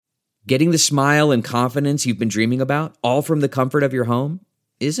Getting the smile and confidence you've been dreaming about, all from the comfort of your home,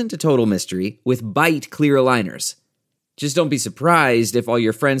 isn't a total mystery with Bite clear aligners. Just don't be surprised if all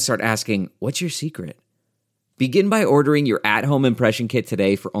your friends start asking, "What's your secret?" Begin by ordering your at-home impression kit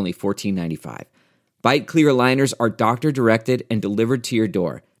today for only $14.95. Bite clear aligners are doctor-directed and delivered to your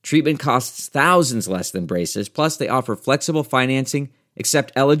door. Treatment costs thousands less than braces, plus they offer flexible financing,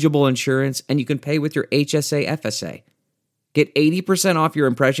 accept eligible insurance, and you can pay with your HSA FSA. Get 80% off your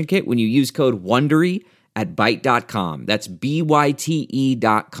impression kit when you use code WONDERY at Byte.com. That's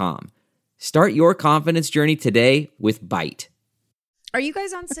BYTE.com. Start your confidence journey today with Byte. Are you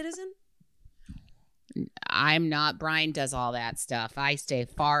guys on Citizen? I'm not. Brian does all that stuff. I stay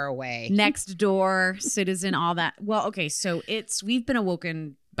far away. Next Door, Citizen, all that. Well, okay, so we've been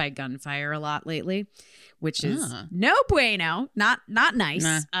awoken by gunfire a lot lately, which is no bueno, not nice.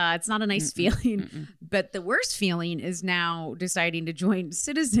 Nah. It's not a nice feeling. But the worst feeling is now deciding to join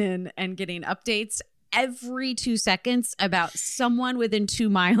Citizen and getting updates every 2 seconds about someone within 2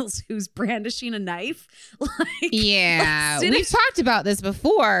 miles who's brandishing a knife. We've talked about this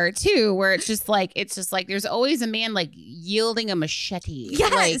before too, where it's just like there's always a man like yielding a machete.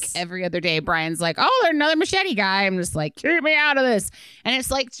 Yes. Like every other day, Brian's like, "Oh, there's another machete guy." I'm just like, "Keep me out of this." And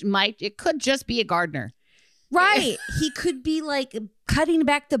it's like, it could just be a gardener. Right. He could be like cutting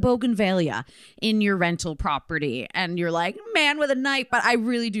back the bougainvillea in your rental property. And you're like, man with a knife. But I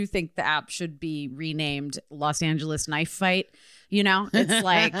really do think the app should be renamed Los Angeles Knife Fight. You know, it's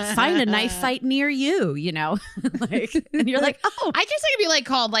like, find a knife fight near you, you know, like, and you're like, oh, I guess I could be like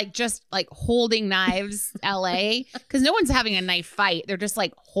called like just like holding knives LA, because no one's having a knife fight. They're just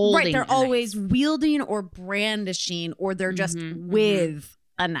like holding. Right. They're always wielding or brandishing, or they're just with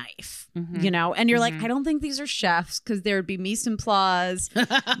a knife, you know, and you're like, I don't think these are chefs, because there'd be mise en place,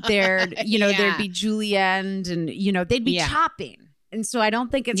 there'd be julienne, and, you know, they'd be chopping. And so I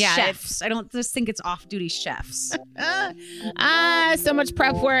don't think it's chefs. I don't just think it's off-duty chefs. So much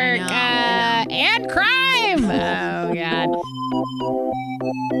prep work and crime. Oh, God.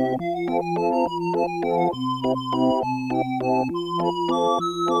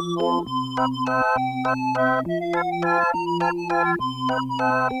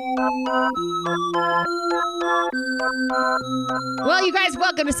 Well, you guys,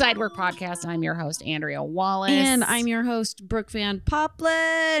 welcome to Sidework Podcast. I'm your host, Andrea Wallace. And I'm your host, Brooke Van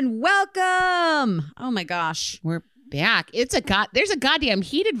Poplin. Welcome. Oh, my gosh. We're back. There's a goddamn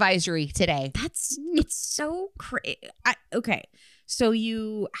heat advisory today. It's so crazy. Okay. So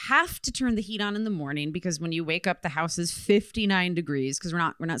you have to turn the heat on in the morning, because when you wake up, the house is 59 degrees because we're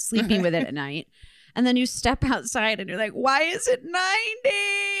not sleeping with it at night. And then you step outside and you're like, why is it 90?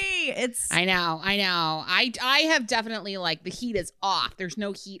 I know. I have definitely, like, the heat is off. There's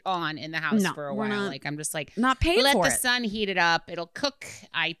no heat on in the house for a while. Like, I'm just like, not paying let for the it. sun heat it up. It'll cook.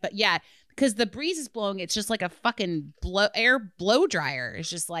 But yeah, because the breeze is blowing. It's just like a fucking air blow dryer. It's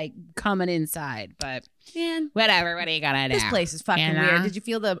just like coming inside. But man, whatever. What are you gonna do? This place is fucking weird. Did you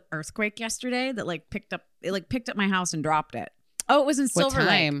feel the earthquake yesterday that picked up my house and dropped it? Oh, it was in Silver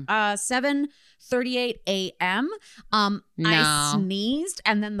Lake. 7:38 a.m. No. I sneezed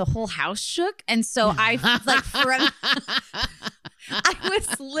and then the whole house shook, and so I I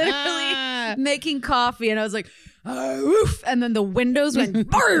was literally making coffee and I was like, woof, and then the windows went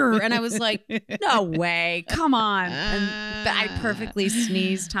brrr, and I was like, no way, come on. But I perfectly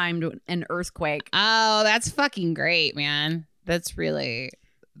sneeze timed an earthquake. Oh, that's fucking great, man. That's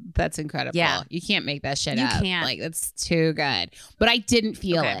incredible. Yeah. You can't make that shit up. You can't. Like, that's too good. But I didn't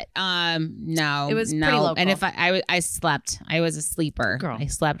feel it. No. It was pretty local. And if I slept. I was a sleeper. Girl. I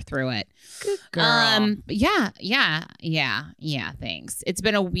slept through it. Good girl. Yeah, thanks. It's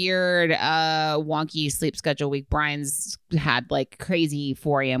been a weird, wonky sleep schedule week. Brian's had like crazy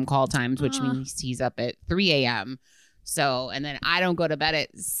 4 a.m. call times, which means he's up at 3 a.m. So, and then I don't go to bed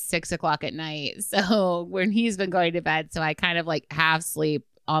at 6 o'clock at night. So when he's been going to bed, so I kind of like half sleep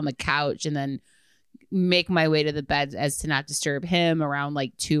on the couch and then make my way to the bed as to not disturb him around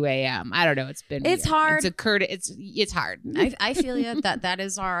like 2 a.m. I don't know. It's weird. Hard. It's hard. I feel you. That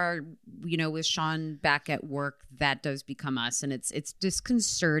is our, you know, with Sean back at work, that does become us. And it's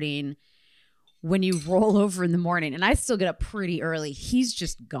disconcerting when you roll over in the morning, and I still get up pretty early. He's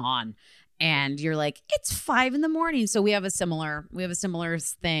just gone. And you're like, it's 5 a.m. So we have a similar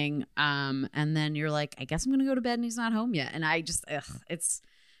thing. And then you're like, I guess I'm gonna go to bed and he's not home yet. And I just, it's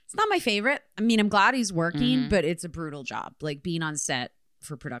not my favorite. I mean, I'm glad he's working, but it's a brutal job. Like, being on set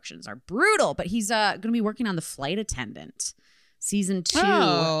for productions are brutal. But he's gonna be working on The Flight Attendant, season 2.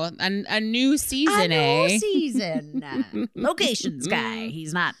 Oh, a new season, New season. Locations guy.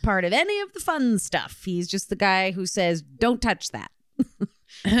 He's not part of any of the fun stuff. He's just the guy who says, don't touch that.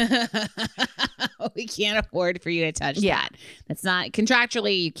 We can't afford for you to touch that. That's not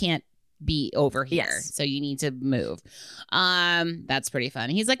contractually, you can't be over here. Yes. So you need to move. That's pretty fun.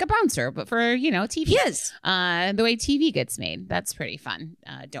 He's like a bouncer, but for, TV. He is. The way TV gets made. That's pretty fun.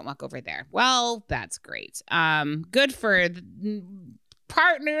 Don't walk over there. Well, that's great. Good for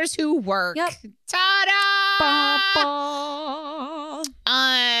partners who work. Yep. Ta-da!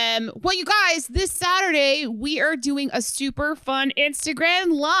 Well, you guys, this Saturday we are doing a super fun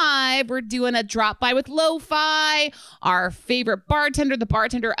Instagram live. We're doing a drop by with Lo-Fi. Our favorite bartender, the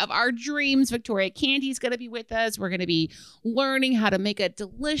bartender of our dreams, Victoria Candy's going to be with us. We're going to be learning how to make a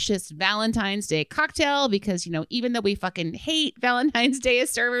delicious Valentine's Day cocktail because, even though we fucking hate Valentine's Day as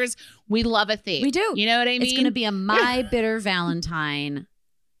servers, we love a theme. We do. You know what I mean? It's going to be a My Bitter Valentine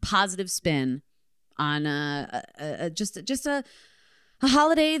positive spin on just a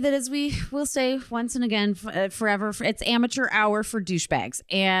holiday that, as we will say once and again, forever. It's amateur hour for douchebags,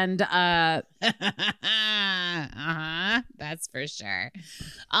 and that's for sure.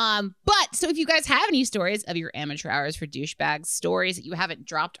 But so if you guys have any stories of your amateur hours for douchebags, stories that you haven't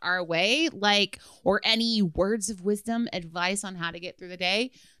dropped our way, or any words of wisdom, advice on how to get through the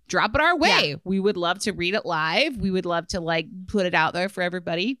day, drop it our way. Yeah. We would love to read it live. We would love to put it out there for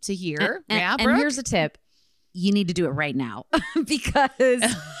everybody to hear. And here's a tip. You need to do it right now because,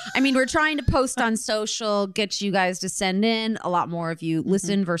 we're trying to post on social, get you guys to send in. A lot more of you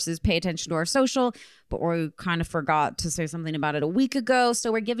listen versus pay attention to our social, but we kind of forgot to say something about it a week ago.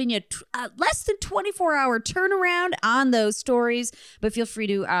 So we're giving you less than 24-hour turnaround on those stories, but feel free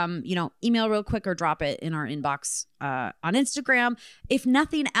to, email real quick or drop it in our inbox on Instagram. If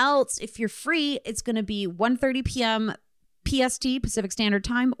nothing else, if you're free, it's going to be 1:30 p.m. PST, Pacific Standard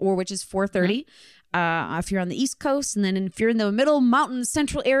Time, or which is 4:30. If you're on the East Coast, and then if you're in the middle mountain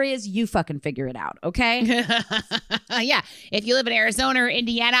central areas, you fucking figure it out, okay? Yeah. If you live in Arizona or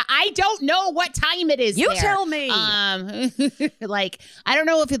Indiana, I don't know what time it is. You there. tell me. I don't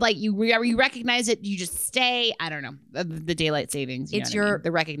know if it you recognize it, you just stay. I don't know the daylight savings. It's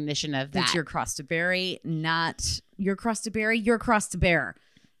the recognition of that. It's your cross to bear, not your cross to bear. Your cross to bear.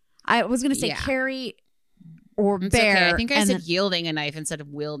 I was gonna say carry. Or it's bear. Okay. I think I said yielding a knife instead of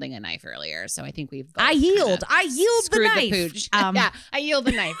wielding a knife earlier. So I think we've. I yield the knife. The pooch. I yield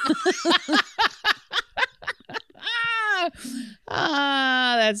the knife.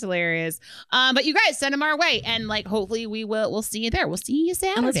 That's hilarious. But you guys send them our way, and hopefully we'll see you there. We'll see you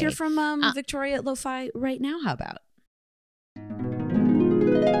Saturday. And let's hear from Victoria at Lo-Fi right now. How about?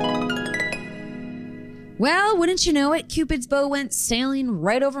 Well, wouldn't you know it, Cupid's bow went sailing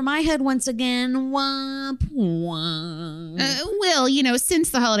right over my head once again. Womp womp. Since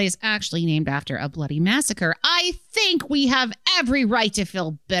the holiday is actually named after a bloody massacre, I think we have every right to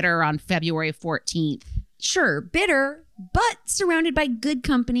feel bitter on February 14th. Sure, bitter, but surrounded by good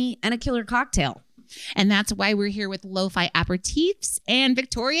company and a killer cocktail. And that's why we're here with Lo-Fi Aperitifs and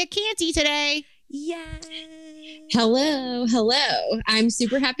Victoria Canty today. Yay! Hello. I'm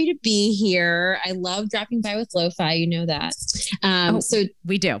super happy to be here. I love dropping by with Lo-Fi. You know that. So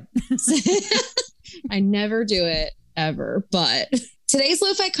we do. I never do it ever, but today's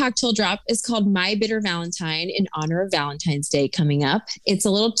Lo-Fi cocktail drop is called My Bitter Valentine in honor of Valentine's Day coming up. It's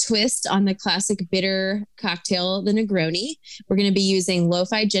a little twist on the classic bitter cocktail, the Negroni. We're going to be using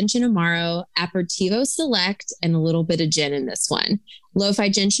Lo-Fi Gentian Amaro, Aperitivo Select, and a little bit of gin in this one. Lo-Fi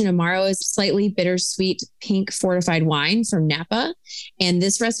Gentian Amaro is slightly bittersweet pink fortified wine from Napa. And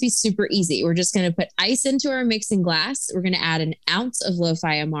this recipe is super easy. We're just going to put ice into our mixing glass. We're going to add an ounce of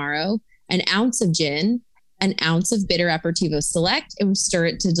Lo-Fi Amaro, an ounce of gin, an ounce of bitter Aperitivo Select, and stir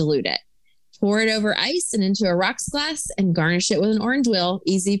it to dilute it. Pour it over ice and into a rocks glass and garnish it with an orange wheel.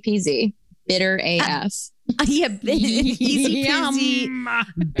 Easy peasy. Bitter AF. Yeah, easy peasy,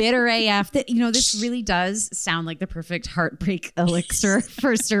 bitter AF. This really does sound like the perfect heartbreak elixir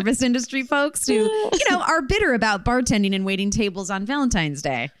for service industry folks who, are bitter about bartending and waiting tables on Valentine's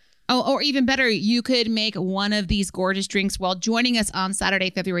Day. Oh, or even better, you could make one of these gorgeous drinks while joining us on Saturday,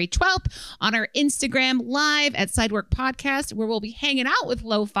 February 12th on our Instagram live at Sidework Podcast, where we'll be hanging out with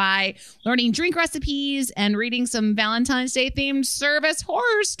Lo-Fi, learning drink recipes and reading some Valentine's Day themed service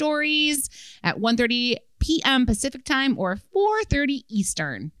horror stories at 1:30 p.m. Pacific time or 4:30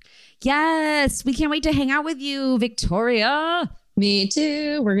 Eastern. Yes, we can't wait to hang out with you, Victoria. Me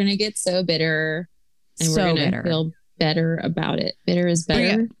too. We're going to get so bitter. And we're going to feel better about it. Bitter is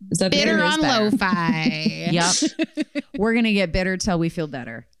better. Is that bitter on Lo-Fi? Yep. We're going to get bitter till we feel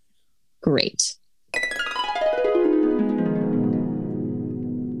better. Great.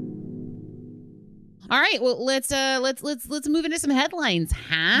 All right, well let's move into some headlines,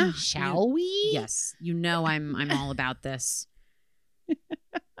 huh? Shall we? Yes. I'm all about this.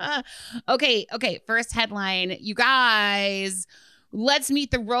 Okay. First headline, you guys. Let's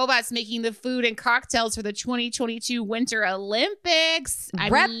meet the robots making the food and cocktails for the 2022 Winter Olympics.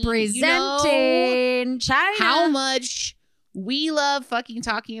 Representing China. How much we love fucking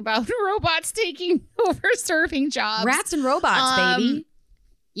talking about robots taking over serving jobs. Rats and robots, baby.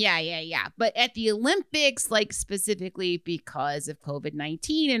 Yeah. But at the Olympics, like specifically because of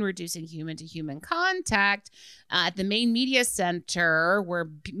COVID-19 and reducing human-to-human contact, at the main media center where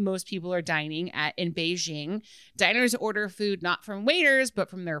most people are dining in Beijing, diners order food not from waiters, but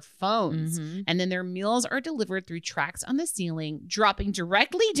from their phones. Mm-hmm. And then their meals are delivered through tracks on the ceiling, dropping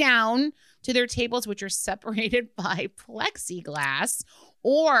directly down to their tables, which are separated by plexiglass.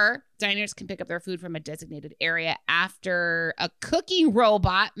 Or diners can pick up their food from a designated area after a cooking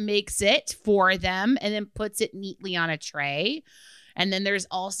robot makes it for them and then puts it neatly on a tray. And then there's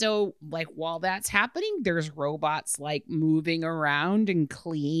also, like, while that's happening, there's robots like moving around and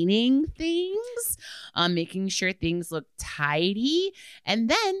cleaning things, making sure things look tidy. And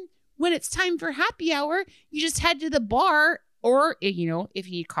then when it's time for happy hour, you just head to the bar, or, you know, if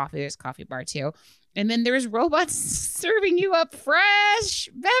you need coffee, there's coffee bar too. And then there's robots serving you up fresh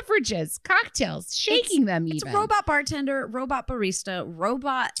beverages, cocktails, shaking them even. It's a robot bartender, robot barista,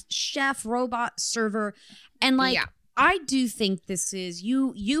 robot chef, robot server. And like, Yeah. I do think this is,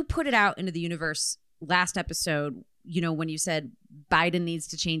 you put it out into the universe last episode, you know, when you said Biden needs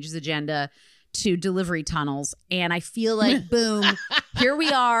to change his agenda to delivery tunnels. And I feel like, boom, here we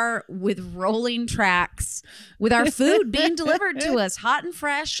are with rolling tracks with our food being delivered to us hot and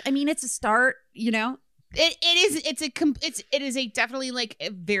fresh. I mean, it's a start, you know. It is a definitely like a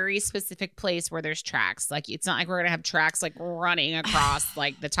very specific place where there's tracks. Like, it's not like we're gonna have tracks like running across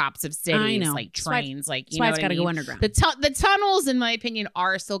like the tops of cities, I know. like trains. Like, you That's why know it's what got I to mean? go underground. The tunnels, in my opinion,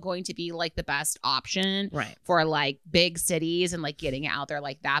 are still going to be like the best option, Right. for like big cities and like getting out there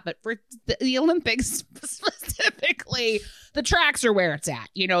like that. But for the Olympics specifically, the tracks are where it's at.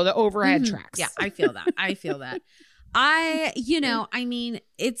 You know, the overhead tracks. Yeah, I feel that. I mean,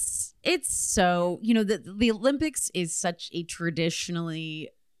 it's so, you know, the Olympics is such a traditionally,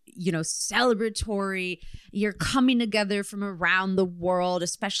 you know, celebratory, you're coming together from around the world,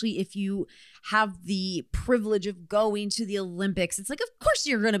 especially if you have the privilege of going to the Olympics. It's like, of course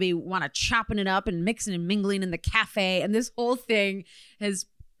you're going to want to chopping it up and mixing and mingling in the cafe. And this whole thing has,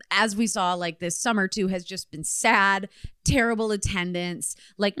 as we saw like this summer too, has just been sad, terrible attendance,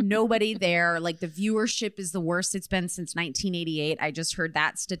 like nobody there, like the viewership is the worst it's been since 1988. I just heard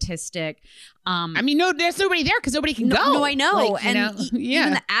that statistic. I mean, no, there's nobody there because nobody can go. No, I know. Like, and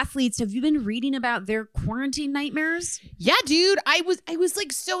even the athletes, have you been reading about their quarantine nightmares? Yeah, dude. I was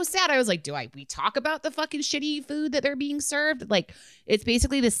like so sad. I was like, we talk about the fucking shitty food that they're being served? Like, it's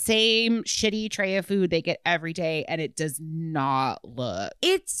basically the same shitty tray of food they get every day, and it does not look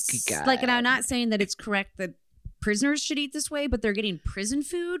good. Like, and I'm not saying that it's correct that prisoners should eat this way, but they're getting prison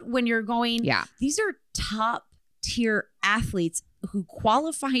food when you're going. Yeah. These are top tier athletes who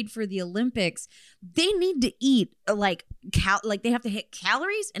qualified for the Olympics. They need to eat like they have to hit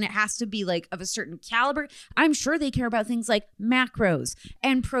calories, and it has to be like of a certain caliber. I'm sure they care about things like macros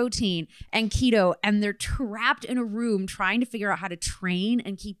and protein and keto, and they're trapped in a room trying to figure out how to train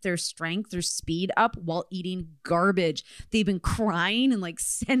and keep their strength, their speed up while eating garbage. They've been crying and like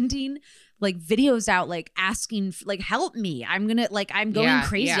sending like videos out, like asking, like, help me. I'm going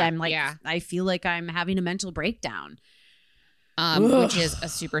crazy. I'm like, I feel like I'm having a mental breakdown. Which is a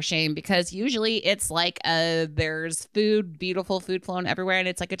super shame, because usually it's like there's beautiful food flown everywhere, and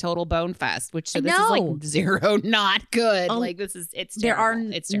it's like a total bone fest, which this is like zero, not good. Like, it's terrible. There are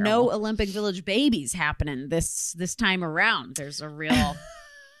it's terrible. no Olympic Village babies happening this time around. There's a real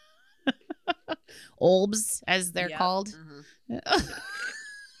Olbs, as they're called. Mm-hmm.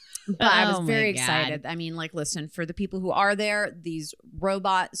 But I was very excited. I mean, like, listen, for the people who are there, these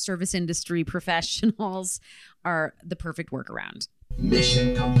robot service industry professionals are the perfect workaround.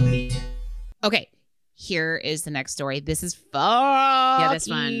 Mission complete. Okay, here is the next story. This is fucking this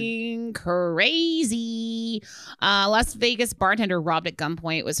one. Crazy. Las Vegas bartender robbed at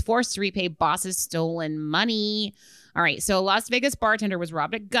gunpoint, was forced to repay boss's stolen money. All right, so Las Vegas bartender was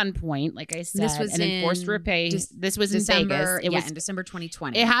robbed at gunpoint, like I said, and then forced to repay. This was in Vegas. It was in December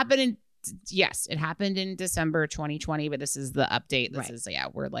 2020. It happened in December 2020, but this is the update. This is,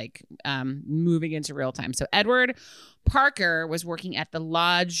 we're like moving into real time. So Edward Parker was working at the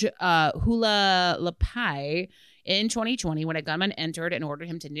Lodge Hula Lapai in 2020 when a gunman entered and ordered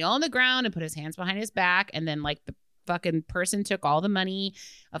him to kneel on the ground and put his hands behind his back, and then like the fucking person took all the money.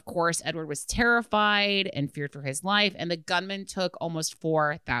 Of course, Edward was terrified and feared for his life, and the gunman took almost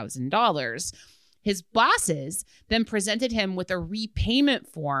 $4,000. His bosses then presented him with a repayment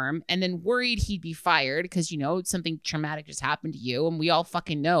form and then worried he'd be fired because, you know, something traumatic just happened to you. And we all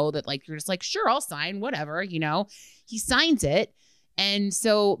fucking know that, like, you're just like, sure, I'll sign, whatever, you know. He signs it. And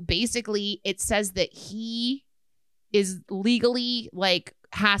so basically it says that he is legally, like,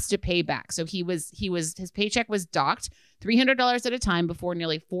 has to pay back. So his paycheck was docked $300 at a time before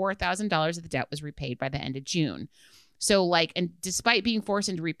nearly $4,000 of the debt was repaid by the end of June. So, like, and despite being forced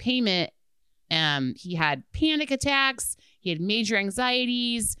into repayment, he had panic attacks. He had major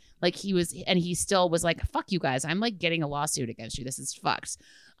anxieties. Like, he still was like, fuck you guys. I'm like getting a lawsuit against you. This is fucked.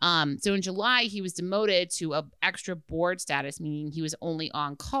 So in July, he was demoted to a extra board status, meaning he was only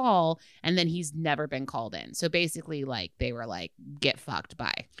on call, and then he's never been called in. So basically, like, they were like, get fucked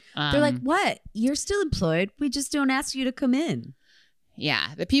by. They're like, what? You're still employed. We just don't ask you to come in. Yeah,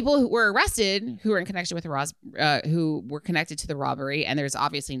 the people who were arrested, who were in connection with who were connected to the robbery, and there's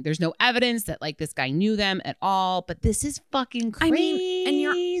no evidence that, like, this guy knew them at all. But this is fucking crazy. I mean, and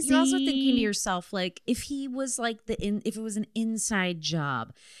you're also thinking to yourself, like, if he was like if it was an inside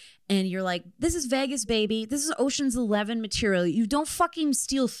job, and you're like, this is Vegas, baby, this is Ocean's 11 material. You don't fucking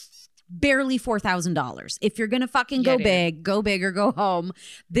steal barely $4,000. If you're gonna fucking go big or go home.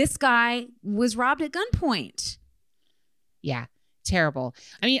 This guy was robbed at gunpoint. Yeah. Terrible.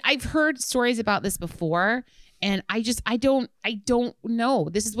 I mean, I've heard stories about this before, and I don't know.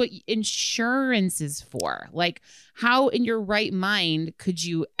 This is what insurance is for. Like, how in your right mind could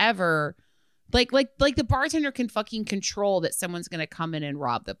you ever, like the bartender can fucking control that someone's going to come in and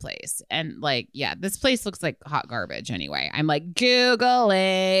rob the place. And, like, yeah, this place looks like hot garbage anyway. I'm like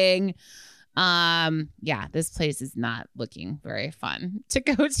Googling. Yeah, this place is not looking very fun to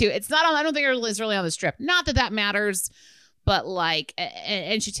go to. It's not on, I don't think it's really on the Strip. Not that matters. But, like,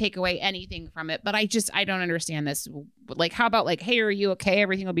 and should take away anything from it. But I don't understand this. Like, how about, like, hey, are you okay?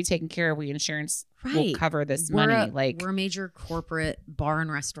 Everything will be taken care of. Insurance will cover this money. We're a major corporate bar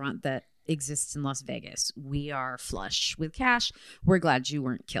and restaurant that exists in Las Vegas. We are flush with cash. We're glad you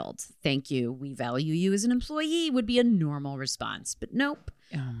weren't killed. Thank you. We value you as an employee would be a normal response. But nope.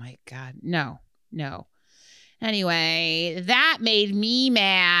 Oh, my God. No. Anyway, that made me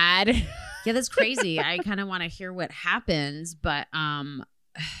mad. Yeah, that's crazy. I kind of want to hear what happens, but I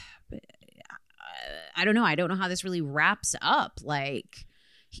don't know. I don't know how this really wraps up. Like,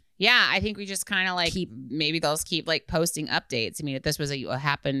 yeah, I think we just kind of like maybe they'll keep like posting updates. I mean, if this was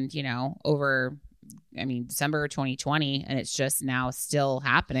happened, you know, over, I mean, December 2020, and it's just now still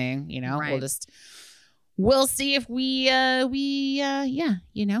happening. You know, right. We'll see if we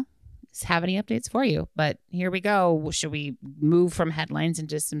you know, have any updates for you. But here we go. Should we move from headlines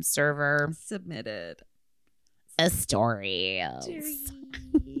into some server submitted stories?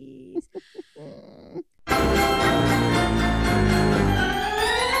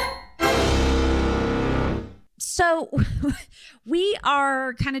 So we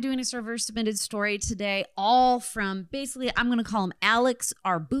are kind of doing a server submitted story today, all from basically, I'm going to call him Alex,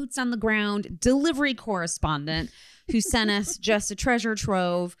 our boots on the ground delivery correspondent, who sent us just a treasure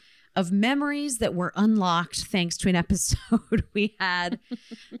trove of memories that were unlocked thanks to an episode we had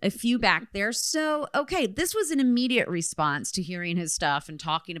a few back there. So, okay, this was an immediate response to hearing his stuff and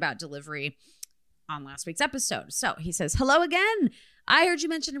talking about delivery on last week's episode. So he says, hello again. I heard you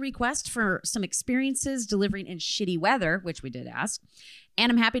mention a request for some experiences delivering in shitty weather, which we did ask. And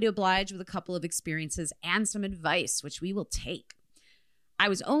I'm happy to oblige with a couple of experiences and some advice, which we will take. I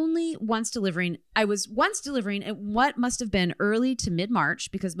was once delivering at what must have been early to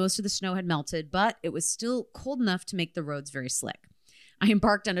mid-March because most of the snow had melted, but it was still cold enough to make the roads very slick. I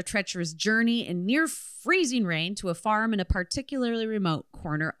embarked on a treacherous journey in near freezing rain to a farm in a particularly remote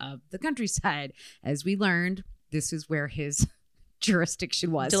corner of the countryside. As we learned, this is where his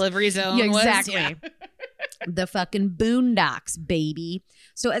jurisdiction was. Delivery zone. Yeah, exactly. Yeah. The fucking boondocks, baby.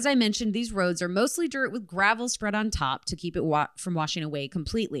 So as I mentioned, these roads are mostly dirt with gravel spread on top to keep it from washing away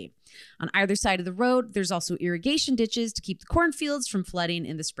completely. On either side of the road, there's also irrigation ditches to keep the cornfields from flooding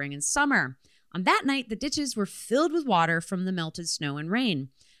in the spring and summer. On that night, the ditches were filled with water from the melted snow and rain.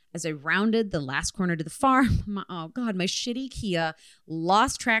 As I rounded the last corner to the farm, my shitty Kia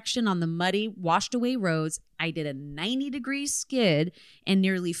lost traction on the muddy, washed away roads. I did a 90-degree skid and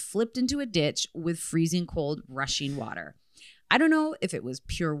nearly flipped into a ditch with freezing cold, rushing water. I don't know if it was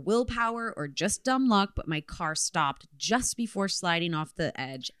pure willpower or just dumb luck, but my car stopped just before sliding off the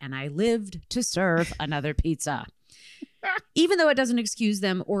edge, and I lived to serve another pizza. Even though it doesn't excuse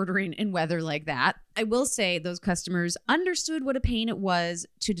them ordering in weather like that, I will say those customers understood what a pain it was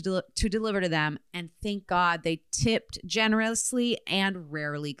to deliver to them, and thank God they tipped generously and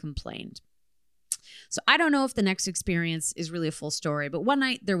rarely complained. So I don't know if the next experience is really a full story, but one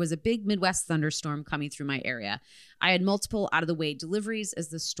night there was a big Midwest thunderstorm coming through my area. I had multiple out-of-the-way deliveries as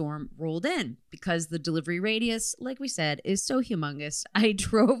the storm rolled in. Because the delivery radius, like we said, is so humongous, I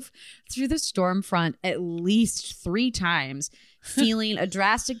drove through the storm front at least 3 times, feeling a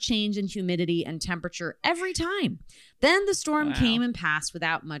drastic change in humidity and temperature every time. Then the storm came and passed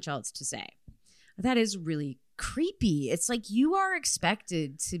without much else to say. That is really creepy. It's like you are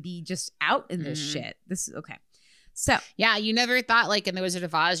expected to be just out in this shit. This is okay. So yeah, you never thought like in the Wizard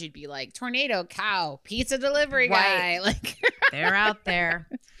of Oz you'd be like tornado, cow, pizza delivery guy. Like they're out there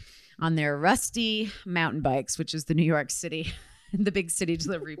on their rusty mountain bikes, which is the New York City, the big city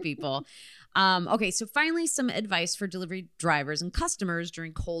delivery people. Okay, so finally some advice for delivery drivers and customers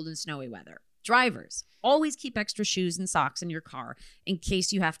during cold and snowy weather. Drivers, always keep extra shoes and socks in your car in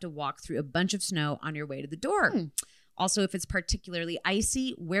case you have to walk through a bunch of snow on your way to the door. Also, if it's particularly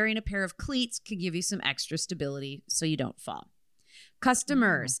icy, wearing a pair of cleats could give you some extra stability so you don't fall.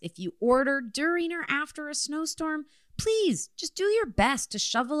 Customers, if you order during or after a snowstorm, please just do your best to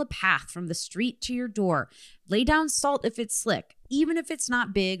shovel a path from the street to your door. Lay down salt if it's slick. Even if it's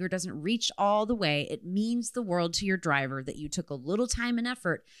not big or doesn't reach all the way, it means the world to your driver that you took a little time and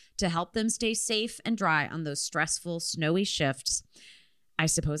effort to help them stay safe and dry on those stressful, snowy shifts. I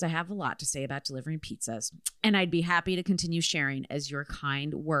suppose I have a lot to say about delivering pizzas, and I'd be happy to continue sharing as your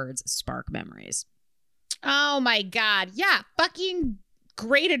kind words spark memories. Oh my God. Yeah. Fucking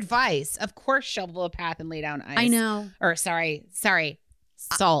great advice. Of course, shovel a path and lay down ice. I know. Or sorry.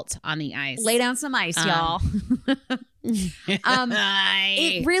 Salt on the ice. Lay down some ice, y'all.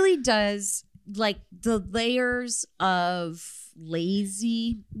 It really does, like, the layers of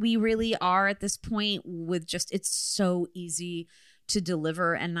lazy we really are at this point with just, it's so easy to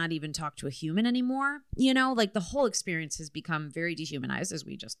deliver and not even talk to a human anymore. You know, like the whole experience has become very dehumanized, as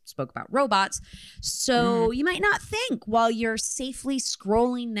we just spoke about robots. So you might not think while you're safely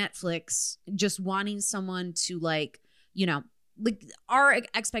scrolling Netflix, just wanting someone to, like, you know, like our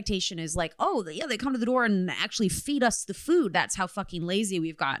expectation is like, oh, yeah, they come to the door and actually feed us the food. That's how fucking lazy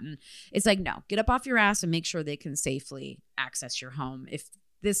we've gotten. It's like, no, get up off your ass and make sure they can safely access your home. If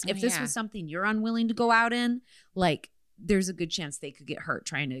this was something you're unwilling to go out in, like, there's a good chance they could get hurt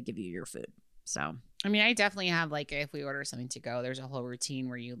trying to give you your food. So, I mean, I definitely have, like, if we order something to go, there's a whole routine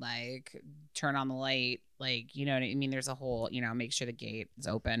where you, like, turn on the light, like, you know what I mean? There's a whole, you know, make sure the gate is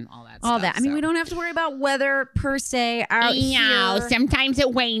open, all that stuff. All that. I mean, we don't have to worry about weather per se out here. Sometimes it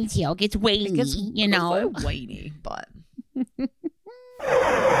rains here. It gets rainy, you know. Rainy, but.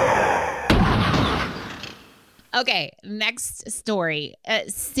 Okay, next story.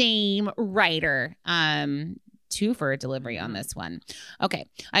 Same writer. 2 for a delivery on this one. Okay.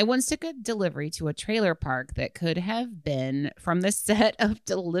 I once took a delivery to a trailer park that could have been from the set of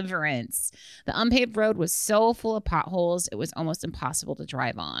Deliverance. The unpaved road was so full of potholes, it was almost impossible to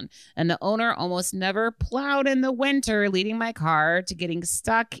drive on. And the owner almost never plowed in the winter, leading my car to getting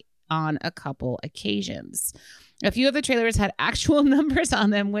stuck on a couple occasions. A few of the trailers had actual numbers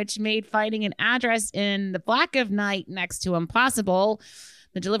on them, which made finding an address in the black of night next to impossible.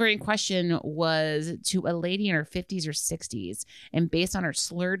 The delivery in question was to a lady in her 50s or 60s. And based on her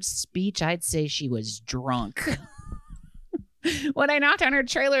slurred speech, I'd say she was drunk. When I knocked on her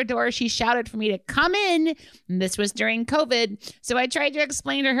trailer door, she shouted for me to come in. And this was during COVID. So I tried to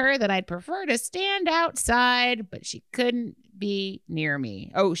explain to her that I'd prefer to stand outside, but she couldn't be near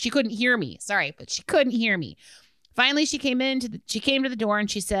me. Oh, she couldn't hear me. Sorry, but she couldn't hear me. Finally, she came to the door and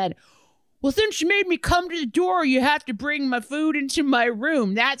she said, well, since you made me come to the door, you have to bring my food into my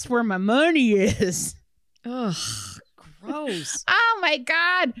room. That's where my money is. Ugh, gross. Oh my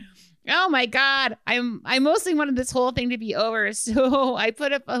God. I mostly wanted this whole thing to be over. So I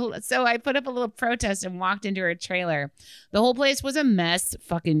put up a little protest and walked into her trailer. The whole place was a mess.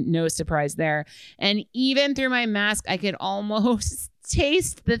 Fucking no surprise there. And even through my mask, I could almost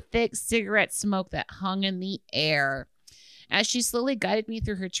taste the thick cigarette smoke that hung in the air. As she slowly guided me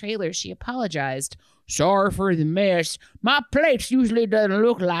through her trailer, she apologized. Sorry for the mess. My place usually doesn't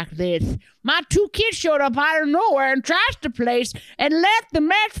look like this. My 2 kids showed up out of nowhere and trashed the place and left the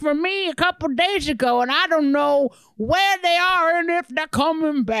mess for me a couple days ago, and I don't know where they are and if they're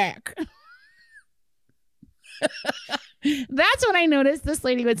coming back. That's when I noticed this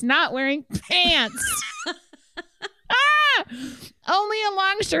lady was not wearing pants. Only a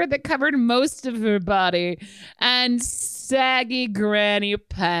long shirt that covered most of her body and saggy granny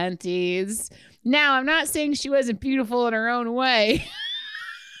panties. Now, I'm not saying she wasn't beautiful in her own way.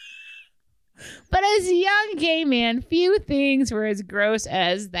 But as a young gay man, few things were as gross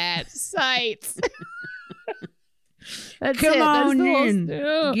as that sight. That's Come it. That's on the whole in.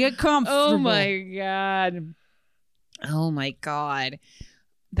 Get comfortable. Oh my god. Oh my god.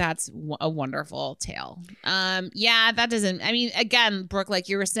 That's a wonderful tale. Yeah, that doesn't. I mean, again, Brooke, like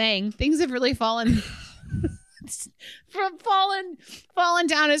you were saying, things have really fallen fallen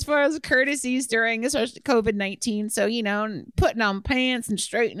down as far as courtesies during especially COVID-19. So, putting on pants and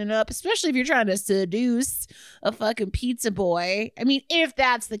straightening up, especially if you're trying to seduce a fucking pizza boy. I mean, if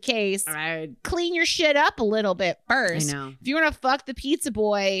that's the case, clean your shit up a little bit first. I know. If you want to fuck the pizza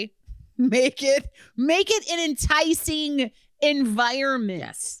boy, make it an enticing environment.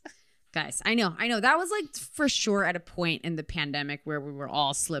 Yes. Guys, I know. That was like for sure at a point in the pandemic where we were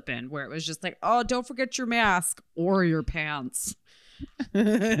all slipping, where it was just like, oh, don't forget your mask or your pants. I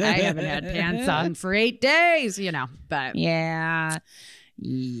haven't had pants on for 8 days, but Yeah.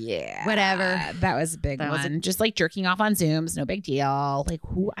 Whatever. That was a big one. Just like jerking off on Zooms, no big deal. Like,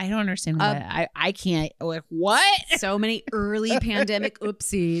 who? I don't understand what. I can't. Like, what? so many early pandemic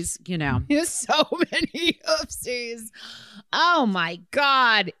oopsies, So many oopsies. Oh my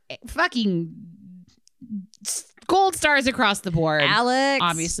God. Fucking gold stars across the board. Alex,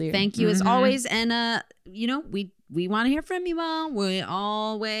 obviously. Thank you as always. And, we want to hear from you all. We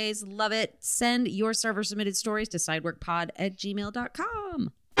always love it. Send your server submitted stories to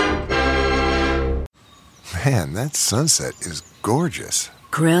sideworkpod@gmail.com. Man, that sunset is gorgeous.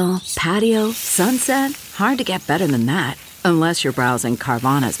 Grill, patio, sunset. Hard to get better than that. Unless you're browsing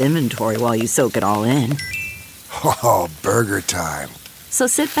Carvana's inventory while you soak it all in. Oh, burger time. So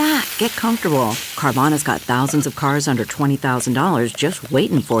sit back, get comfortable. Carvana's got thousands of cars under $20,000 just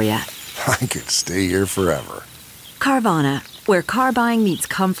waiting for you. I could stay here forever. Carvana, where car buying meets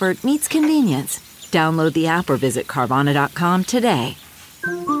comfort meets convenience. Download the app or visit Carvana.com today.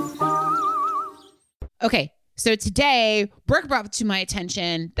 Okay, so today, Brooke brought to my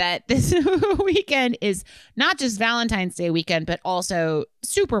attention that this weekend is not just Valentine's Day weekend, but also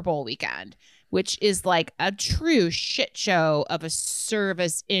Super Bowl weekend, which is like a true shit show of a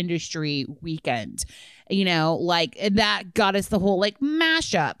service industry weekend. Like that got us the whole like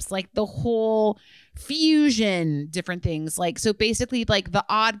mashups, like the whole fusion, different things. Like, so basically like the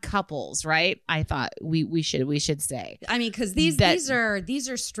odd couples, right? I thought we should say. I mean, because these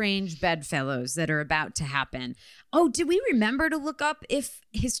are strange bedfellows that are about to happen. Oh, did we remember to look up if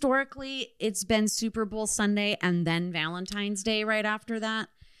historically it's been Super Bowl Sunday and then Valentine's Day right after that?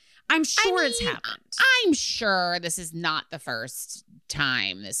 I'm sure it's happened. I'm sure this is not the first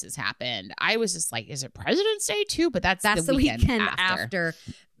time this has happened. I was just like, is it President's Day too? But that's the weekend after.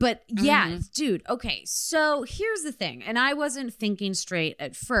 But yeah, dude. Okay, so here's the thing. And I wasn't thinking straight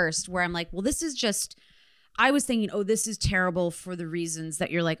at first where I'm like, well, this is just, I was thinking, oh, this is terrible for the reasons that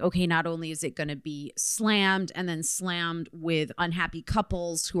you're like, okay, not only is it going to be slammed and then slammed with unhappy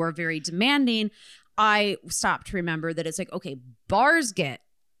couples who are very demanding, I stopped to remember that it's like, okay, bars get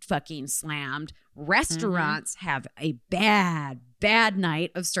fucking slammed. Restaurants have a bad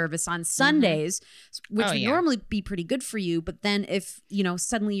night of service on Sundays, which would normally be pretty good for you. But then if,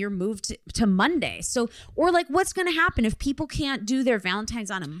 suddenly you're moved to Monday. So, or like what's going to happen if people can't do their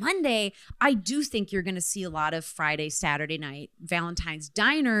Valentine's on a Monday? I do think you're going to see a lot of Friday, Saturday night Valentine's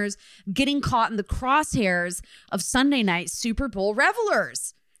diners getting caught in the crosshairs of Sunday night Super Bowl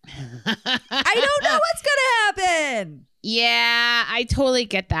revelers. I don't know what's going to happen. Yeah, I totally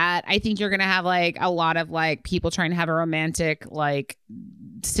get that. I think you're going to have like a lot of like people trying to have a romantic like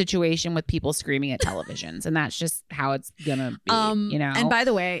situation with people screaming at televisions. And that's just how it's going to be, And by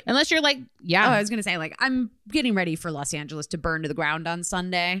the way, unless you're like, I was going to say like, I'm getting ready for Los Angeles to burn to the ground on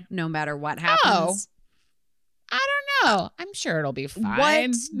Sunday, no matter what happens. I don't know. I'm sure it'll be fine.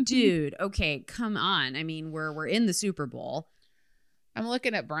 What? Dude, okay, come on. I mean, we're in the Super Bowl. I'm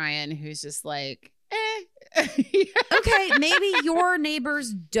looking at Brian, who's just like, Okay, maybe your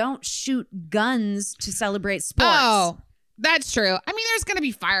neighbors don't shoot guns to celebrate sports. Oh, that's true. I mean, there's going to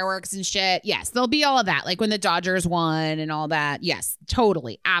be fireworks and shit. Yes, there'll be all of that. Like when the Dodgers won and all that. Yes,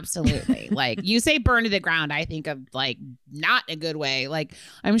 totally. Absolutely. Like you say burn to the ground, I think of like not a good way. Like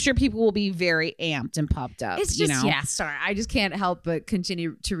I'm sure people will be very amped and pumped up. It's just, sorry. I just can't help but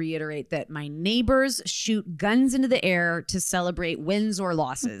continue to reiterate that my neighbors shoot guns into the air to celebrate wins or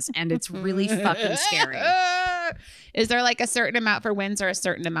losses. And it's really fucking scary. Is there like a certain amount for wins or a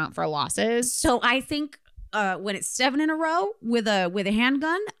certain amount for losses? So I think when it's 7 in a row with a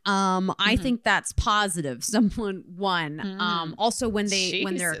handgun, I think that's positive. Someone won. Also when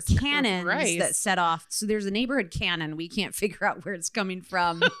there are cannons that set off. So there's a neighborhood cannon. We can't figure out where it's coming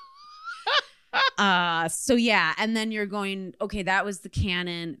from. So yeah, and then you're going, okay, that was the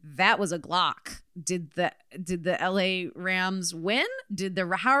cannon. That was a Glock. did the LA Rams win?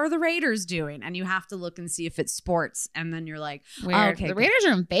 How are the Raiders doing? And you have to look and see if it's sports. And then you're like, Weird. oh, okay, The Raiders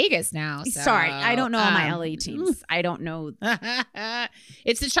are in Vegas now. So, sorry, I don't know all my LA teams. I don't know.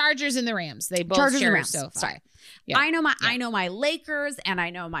 It's the Chargers and the Rams. They both Chargers and share Rams. SoFi. Sorry. Yeah. I know my Lakers and I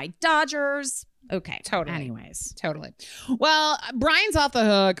know my Dodgers. Okay. Totally. Anyways. Totally. Well, Brian's off the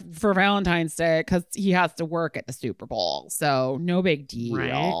hook for Valentine's Day because he has to work at the Super Bowl. So no big deal.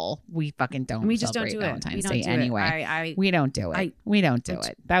 Right. We fucking don't. We just don't do Valentine's it. We don't Day do anyway. it. We don't do it. We don't do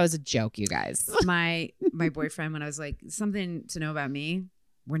it. That was a joke, you guys. My boyfriend, when I was like, something to know about me,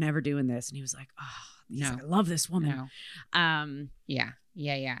 we're never doing this. And he was like, oh, I love this woman. No. Yeah.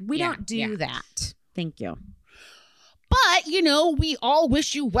 We don't do that. Thank you. But, we all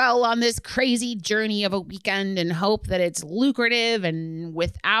wish you well on this crazy journey of a weekend and hope that it's lucrative and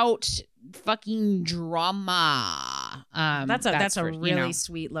without fucking drama. That's a really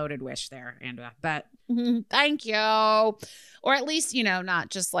sweet loaded wish there, Andrea. But thank you. Or at least,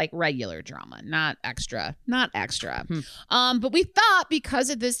 not just like regular drama, not extra. But we thought because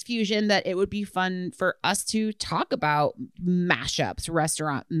of this fusion that it would be fun for us to talk about mashups,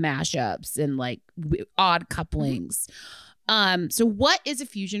 restaurant mashups, and like odd couplings. So what is a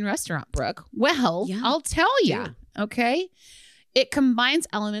fusion restaurant, Brooke? Well, I'll tell you. Okay. It combines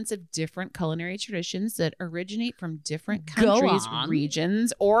elements of different culinary traditions that originate from different countries,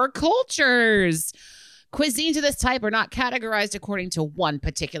 regions, or cultures. Cuisines of this type are not categorized according to one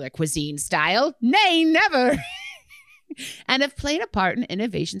particular cuisine style. Nay, never. And have played a part in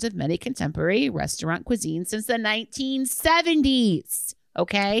innovations of many contemporary restaurant cuisines since the 1970s.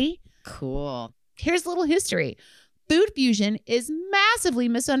 Okay? Cool. Here's a little history. Food fusion is massively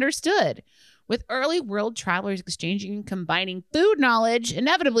misunderstood. With early world travelers exchanging and combining food knowledge,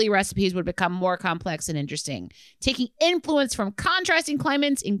 inevitably recipes would become more complex and interesting, taking influence from contrasting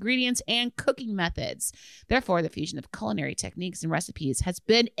climates, ingredients, and cooking methods. Therefore, the fusion of culinary techniques and recipes has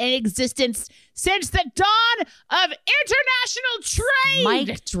been in existence since the dawn of international trade.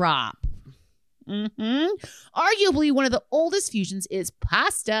 Mic drop. Arguably, one of the oldest fusions is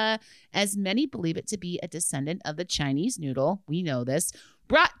pasta, as many believe it to be a descendant of the Chinese noodle. We know this.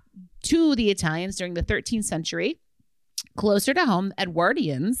 Brought to the Italians during the 13th century. Closer to home,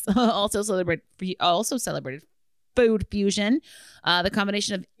 Edwardians also celebrated food fusion. The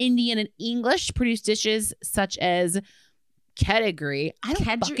combination of Indian and English produced dishes such as kedgeree. I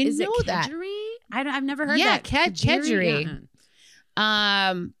don't fucking know that. I've never heard that. Kedgeree.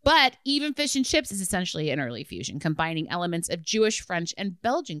 But even fish and chips is essentially an early fusion, combining elements of Jewish, French, and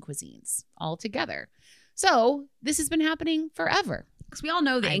Belgian cuisines all together. So this has been happening forever. Because we all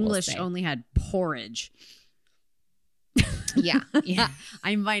know the English only had porridge. Yeah.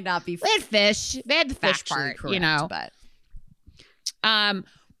 I might not be. They had fish. They had the fish part, correct,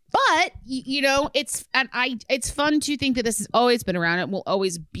 But it's fun to think that this has always been around. It will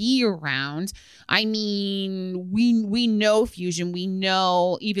always be around. I mean, we know fusion. We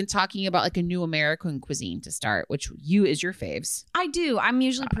know even talking about like a new American cuisine to start, which is your faves. I do. I'm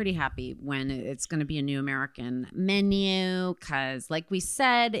usually pretty happy when it's going to be a new American menu because, like we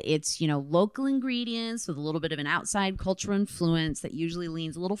said, it's local ingredients with a little bit of an outside cultural influence that usually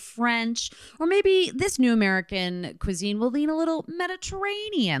leans a little French, or maybe this new American cuisine will lean a little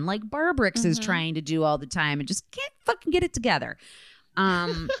Mediterranean. Like Barbrix is trying to do all the time and just can't fucking get it together.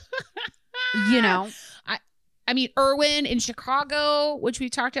 I mean, Irwin in Chicago, which we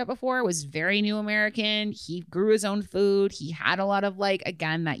talked about before, was very new American. He grew his own food. He had a lot of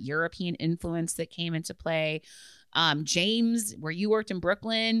that European influence that came into play. James, where you worked in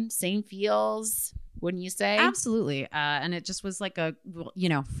Brooklyn, same feels, wouldn't you say? Absolutely. And it just was like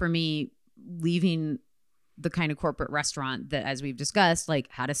for me, leaving the kind of corporate restaurant that, as we've discussed,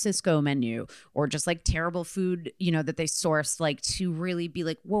 had a Cisco menu or just terrible food, that they source, to really be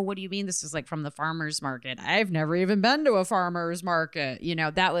like, whoa, what do you mean this is from the farmer's market? I've never even been to a farmer's market.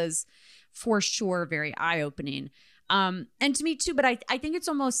 That was for sure very eye-opening. And to me too, but I think it's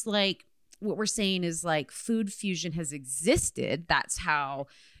almost like what we're saying is food fusion has existed. That's how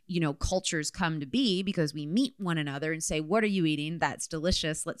cultures come to be, because we meet one another and say, what are you eating? That's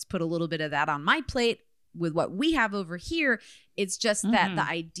delicious. Let's put a little bit of that on my plate with what we have over here. It's just that the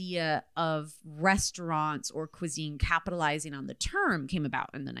idea of restaurants or cuisine capitalizing on the term came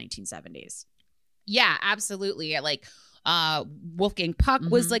about in the 1970s. Yeah, absolutely. Wolfgang Puck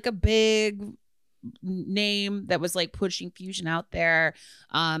was a big name that was pushing fusion out there.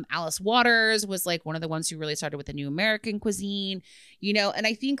 Alice Waters was one of the ones who really started with the new American cuisine, and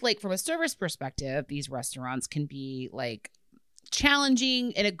I think from a service perspective, these restaurants can be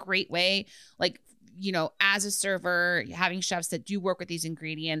challenging in a great way. as a server, having chefs that do work with these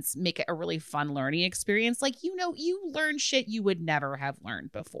ingredients make it a really fun learning experience. Like, you learn shit you would never have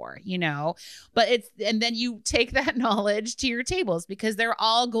learned before, but and then you take that knowledge to your tables because they're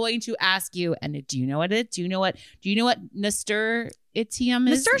all going to ask you, and do you know what nasturtium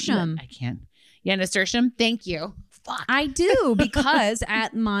is? Nasturtium. I can't. Yeah, nasturtium. Thank you. Fuck. I do, because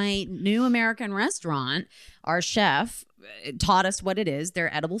at my new American restaurant, our chef taught us what it is.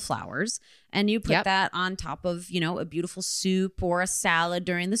 They're edible flowers, and you put that on top of, a beautiful soup or a salad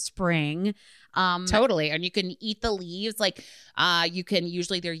during the spring. Totally. And you can eat the leaves. Like,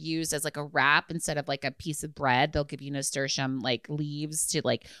 usually they're used as like a wrap instead of like a piece of bread. They'll give you nasturtium like leaves to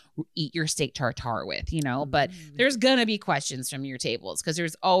like eat your steak tartare with, but there's going to be questions from your tables because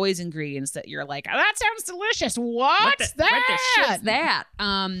there's always ingredients that you're like, oh, that sounds delicious. What's that? What the shit's that?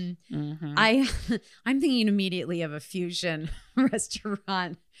 I'm thinking immediately of a fusion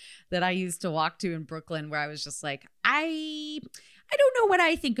restaurant that I used to walk to in Brooklyn where I was just like, I don't know what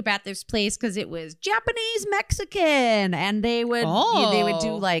I think about this place because it was Japanese Mexican, and they would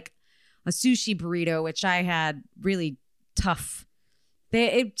do like a sushi burrito, which I had really tough.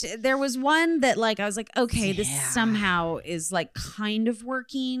 There was one that like I was like, okay, this somehow is like kind of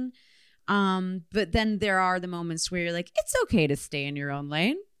working, but then there are the moments where you're like, it's okay to stay in your own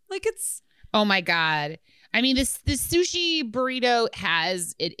lane, like it's. Oh my God. I mean, this sushi burrito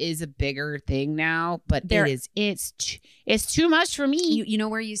it is a bigger thing now, but it's too much for me. You know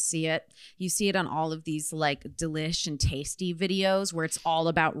where you see it? You see it on all of these like delish and tasty videos where it's all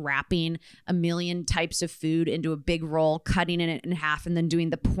about wrapping a million types of food into a big roll, cutting it in half, and then doing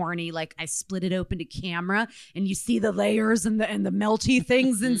the porny, like I split it open to camera and you see the layers and the melty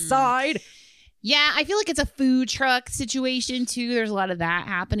things inside. Yeah, I feel like it's a food truck situation too. There's a lot of that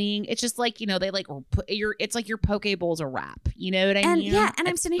happening. It's just like, they like it's like your poke bowl's a wrap. You know what I mean? Yeah, and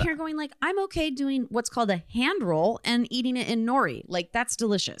I'm sitting here going like, I'm okay doing what's called a hand roll and eating it in nori. Like that's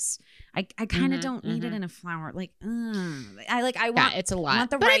delicious. I kind of don't need it in a flour. Like, I want it's a lot. I want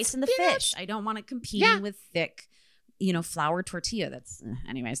the but rice and the fish. I don't want it competing with thick, flour tortilla. That's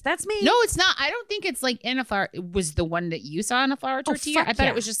anyways, that's me. No, it's not. I don't think it's like in a flour. It was the one that you saw in a flour tortilla. I thought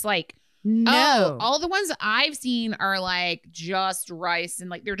it was just like. No, all the ones I've seen are like just rice and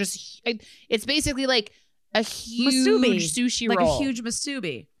like they're just. It's basically like a huge sushi roll, like a huge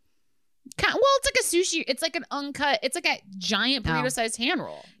masubi. Well, it's like a sushi. It's like an uncut. It's like a giant burrito-sized hand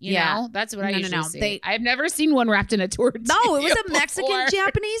roll. You know, that's what I usually see. I've never seen one wrapped in a tortilla. No, it was a Mexican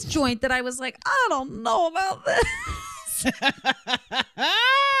Japanese joint that I was like, I don't know about this.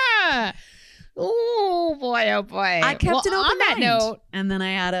 Oh boy, oh boy! I kept it open on that note, and then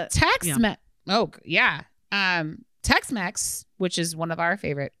I had a Tex-Mex. Oh yeah, Tex-Mex, which is one of our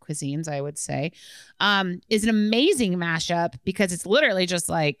favorite cuisines, I would say, is an amazing mashup because it's literally just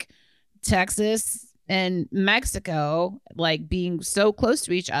like Texas and Mexico, like being so close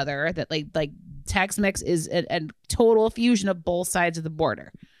to each other that like Tex-Mex is a total fusion of both sides of the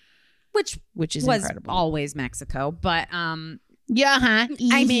border, which is was incredible. Always Mexico, but yeah,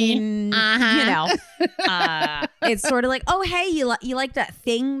 I mean, it's sort of like, oh, hey, you like that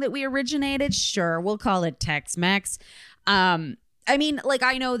thing that we originated? Sure, we'll call it Tex-Mex. I mean, like,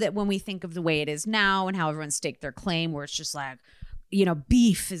 I know that when we think of the way it is now and how everyone's staked their claim, where it's just like,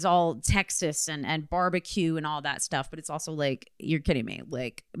 beef is all Texas and barbecue and all that stuff. But it's also like, you're kidding me.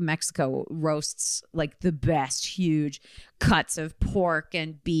 Like Mexico roasts like the best huge cuts of pork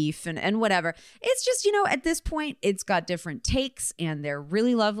and beef and whatever. It's just, at this point, it's got different takes and they're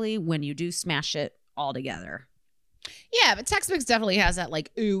really lovely when you do smash it all together. Yeah, but Tex-Mex definitely has that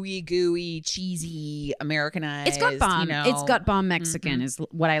like ooey gooey, cheesy, Americanized. It's gut bomb. It's gut bomb Mexican is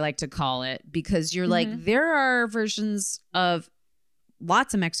what I like to call it, because you're like, there are versions of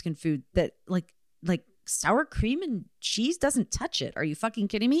lots of Mexican food that like sour cream and cheese doesn't touch it. Are you fucking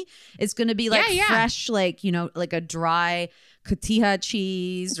kidding me? It's going to be like fresh, like, like a dry cotija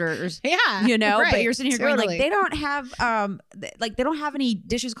cheese or right, but you're sitting here going totally. like, they don't have any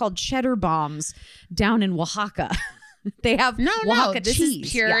dishes called cheddar bombs down in Oaxaca. They have Oaxaca this cheese.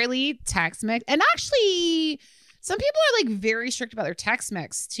 Is purely Tex-Mex. And actually, some people are like very strict about their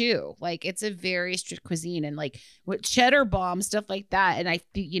Tex-Mex too. Like it's a very strict cuisine, and like with cheddar bomb stuff like that. And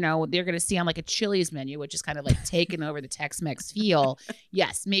they're going to see on like a Chili's menu, which is kind of like taking over the Tex-Mex feel.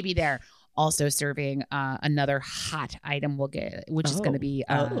 Yes, maybe they're also serving another hot item we'll get, which is going to be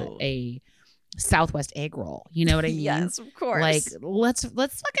a Southwest egg roll. You know what I mean? Yes, of course. Like let's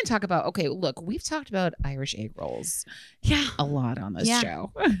fucking talk about. Okay, look, we've talked about Irish egg rolls, a lot on this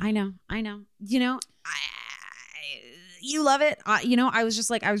show. I know. You love it. I was just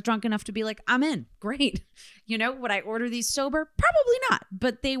like, I was drunk enough to be like, I'm in. Great. Would I order these sober? Probably not.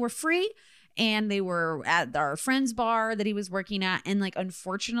 But they were free and they were at our friend's bar that he was working at. And like,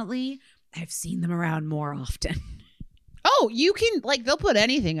 unfortunately, I've seen them around more often. Oh, you can like they'll put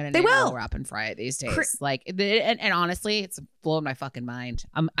anything in a They will. wrap and fry it these days. And honestly, it's blowing my fucking mind.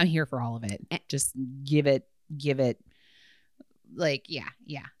 I'm here for all of it. Just give it. Like yeah.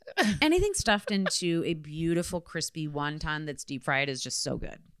 Anything stuffed into a beautiful crispy wonton that's deep fried is just so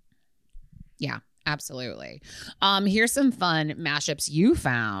good. Yeah, absolutely. Here's some fun mashups you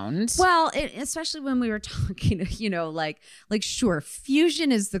found. Well, especially when we were talking, like sure,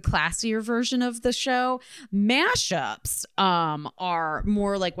 fusion is the classier version of the show. Mashups are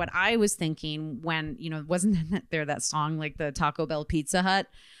more like what I was thinking when, wasn't there that song like the Taco Bell Pizza Hut?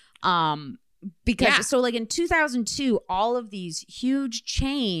 Because so like in 2002, all of these huge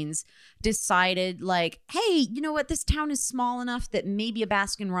chains decided like, hey, you know what? This town is small enough that maybe a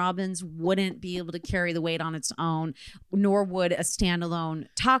Baskin Robbins wouldn't be able to carry the weight on its own, nor would a standalone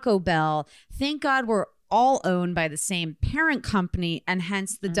Taco Bell. Thank God we're all owned by the same parent company, and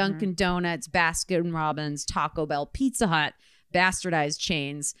hence the Dunkin' Donuts, Baskin Robbins, Taco Bell, Pizza Hut bastardized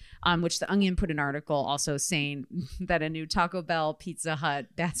chains, which the Onion put an article also saying that a new Taco Bell, Pizza Hut,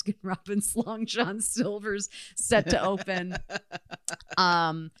 Baskin Robbins, Long John Silver's set to open,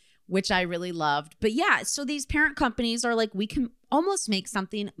 which I really loved. But yeah, so these parent companies are like, we can almost make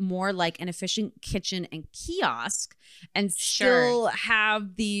something more like an efficient kitchen and kiosk and still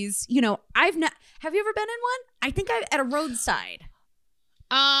have these, have you ever been in one? I think at a roadside.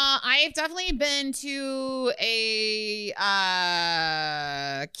 I've definitely been to a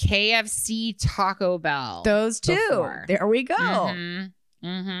KFC Taco Bell. Those two. Before. There we go.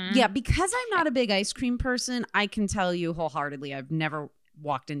 Yeah, because I'm not a big ice cream person, I can tell you wholeheartedly, I've never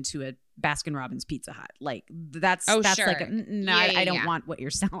walked into a Baskin Robbins Pizza Hut. Like that's like I don't want what you're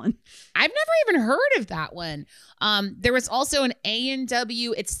selling. I've never even heard of that one. There was also an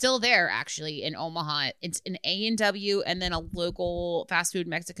A&W. It's still there actually in Omaha. It's an A&W and then a local fast food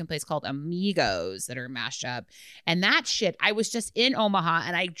Mexican place called Amigos that are mashed up. And that shit, I was just in Omaha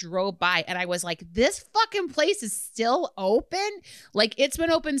and I drove by and I was like, this fucking place is still open. Like it's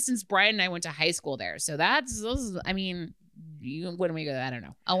been open since Brian and I went to high school there. So when we go, I don't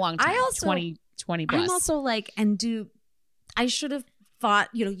know, a long time. 20 plus. I'm also like, I should have thought,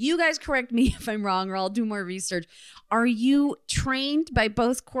 you guys correct me if I'm wrong or I'll do more research. Are you trained by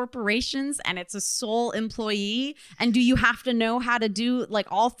both corporations and it's a sole employee? And do you have to know how to do like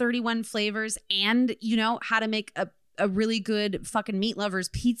all 31 flavors and, how to make a really good fucking meat lover's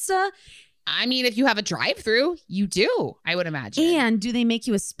pizza? I mean, if you have a drive-through, you do, I would imagine. And do they make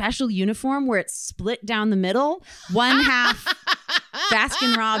you a special uniform where it's split down the middle? One half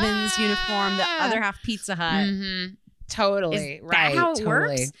Baskin Robbins uniform, the other half Pizza Hut. Mm-hmm. Totally. Is that how it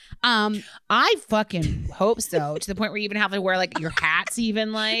works? I fucking hope so. To the point where you even have to wear like your hats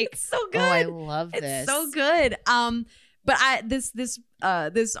even like. It's so good. Oh, I love this. It's so good. But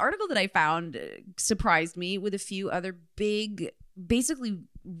this article that I found surprised me with a few other big, basically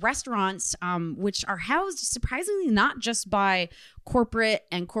restaurants, which are housed surprisingly not just by corporate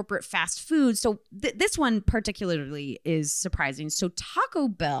and corporate fast food. So this one particularly is surprising. So Taco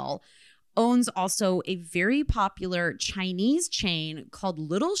Bell owns also a very popular Chinese chain called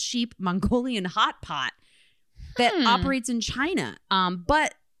Little Sheep Mongolian Hot Pot that operates in China.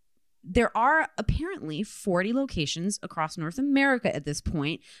 But there are apparently 40 locations across North America at this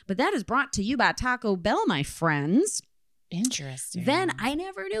point. But that is brought to you by Taco Bell, my friends. Interesting. Then I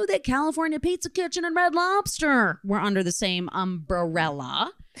never knew that California Pizza Kitchen and Red Lobster were under the same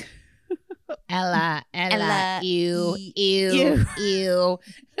umbrella. Ella, ew.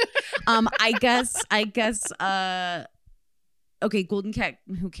 I guess. Okay, Golden Cat.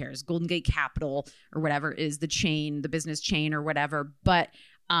 Who cares? Golden Gate Capital or whatever is the chain, the business chain or whatever. But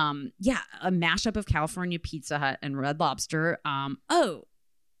a mashup of California Pizza Hut and Red Lobster.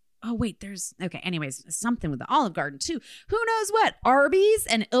 Oh, wait, there's... Okay, anyways, something with the Olive Garden, too. Who knows what? Arby's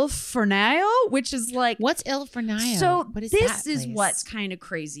and Il Fornaio, which is like... What's Il Fornaio? So what is this that is place? what's kind of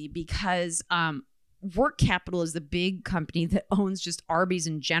crazy because Work Capital is the big company that owns just Arby's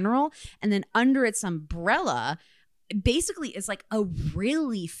in general. And then under its umbrella, basically it's like a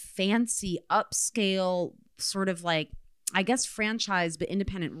really fancy, upscale sort of like... I guess franchise, but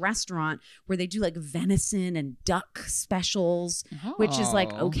independent restaurant where they do like venison and duck specials, which is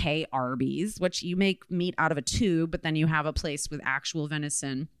like, okay, Arby's, which you make meat out of a tube, but then you have a place with actual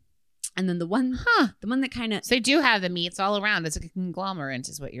venison. And then the one that kind of... So they do have the meats all around. It's a conglomerate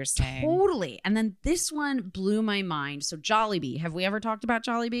is what you're saying. Totally. And then this one blew my mind. So Jollibee. Have we ever talked about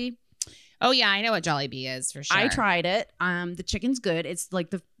Jollibee? Oh, yeah. I know what Jollibee is for sure. I tried it. The chicken's good. It's like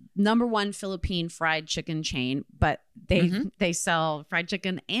the #1 Philippine fried chicken chain, but they sell fried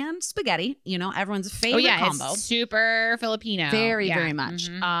chicken and spaghetti. You know, everyone's favorite combo. It's super Filipino. Very, very much.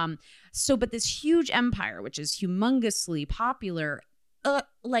 But this huge empire, which is humongously popular,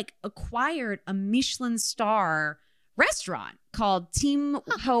 acquired a Michelin star restaurant called Tim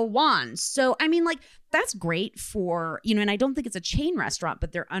Ho Wan. So, I mean, like, that's great for, you know, and I don't think it's a chain restaurant,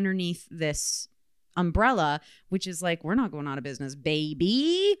 but they're underneath this umbrella, which is like, we're not going out of business,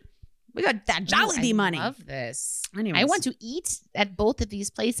 baby. We got that Jollibee money. I love this. Anyways. I want to eat at both of these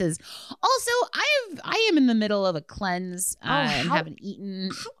places. Also, I am in the middle of a cleanse and haven't eaten.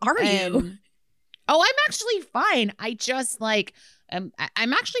 How are you? Oh, I'm actually fine. I just like I'm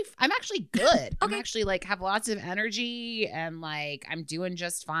actually good. I'm actually like have lots of energy and like I'm doing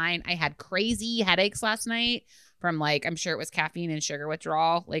just fine. I had crazy headaches last night from like, I'm sure it was caffeine and sugar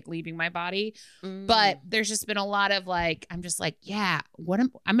withdrawal, like leaving my body. But there's just been a lot of like, I'm just like, yeah,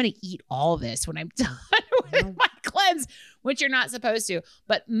 I'm going to eat all this when I'm done with my cleanse, which you're not supposed to.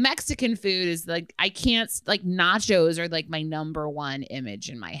 But Mexican food is like, I can't, like nachos are like my #1 image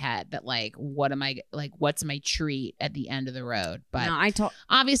in my head that like, what's my treat at the end of the road? But no,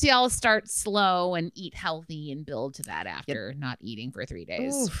 obviously I'll start slow and eat healthy and build to that after not eating for 3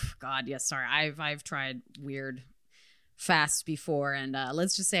 days. Oof, God, yes, sorry. I've tried weird fasts before, and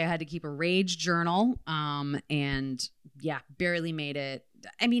let's just say I had to keep a rage journal, and yeah, barely made it.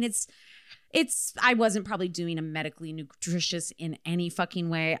 I mean, it's I wasn't probably doing a medically nutritious in any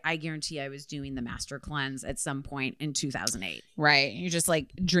fucking way. I guarantee I was doing the master cleanse at some point in 2008. Right, you're just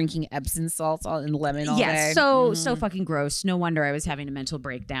like drinking Epsom salts and lemon all day. So fucking gross. No wonder I was having a mental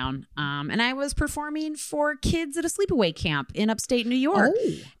breakdown. And I was performing for kids at a sleepaway camp in upstate New York.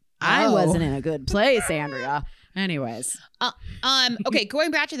 I wasn't in a good place, Andrea. Anyways. Okay,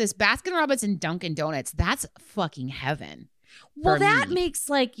 going back to this, Baskin Robbins and Dunkin' Donuts, that's fucking heaven. Well, that makes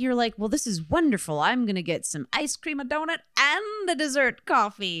like, you're like, well, this is wonderful. I'm going to get some ice cream, a donut, and a dessert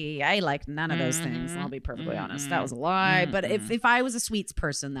coffee. I like none of those things. I'll be perfectly honest. That was a lie. But if I was a sweets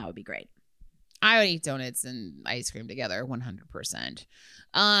person, that would be great. I would eat donuts and ice cream together 100%.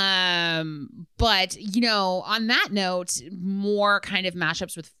 But you know, on that note, more kind of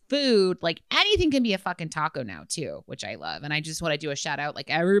mashups with food, like anything can be a fucking taco now too, which I love. And I just want to do a shout out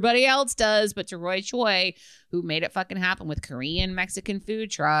like everybody else does, but to Roy Choi, who made it fucking happen with Korean Mexican food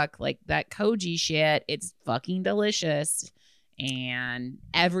truck, like that koji shit. It's fucking delicious. And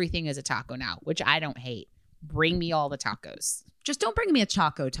everything is a taco now, which I don't hate. Bring me all the tacos. Just don't bring me a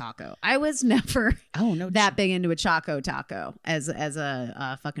Choco Taco. I was never that big into a Choco Taco as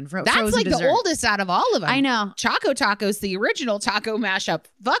a fucking frozen That's like dessert. The oldest out of all of them. I know. Choco Taco's the original taco mashup.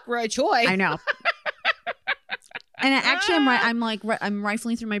 Fuck Roy Choi. I know. And actually, I'm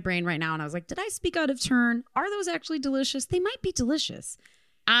rifling through my brain right now, and I was like, did I speak out of turn? Are those actually delicious? They might be delicious.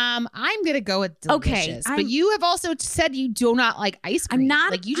 I'm gonna go with delicious. Okay, but you have also said you do not like ice cream.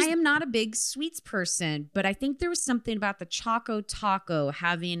 I am not a big sweets person, but I think there was something about the Choco Taco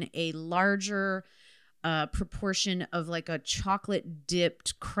having a larger proportion of like a chocolate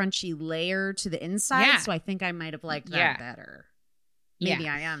dipped crunchy layer to the inside. Yeah. So I think I might have liked that better. Maybe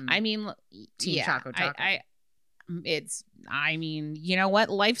I am. I mean, team Choco Taco. I mean, you know what?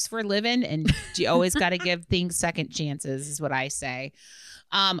 Life's for living, and you always got to give things second chances, is what I say.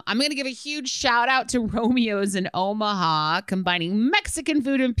 I'm going to give a huge shout out to Romeo's in Omaha, combining Mexican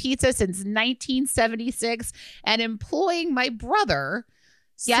food and pizza since 1976 and employing my brother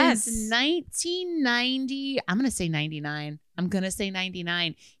since 1990. I'm going to say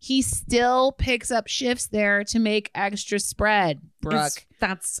 99. He still picks up shifts there to make extra spread, Brooke.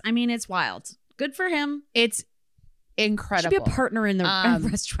 It's wild. Good for him. It's incredible. Should be a partner in the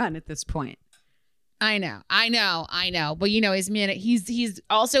restaurant at this point. I know. But you know, he's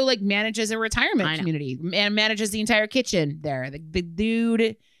also like manages a retirement community and manages the entire kitchen there. The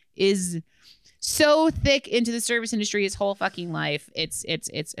dude is so thick into the service industry his whole fucking life. It's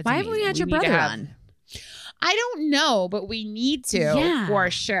Why haven't we had your brother on? I don't know, but we need to for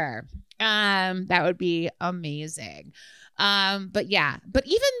sure. That would be amazing. But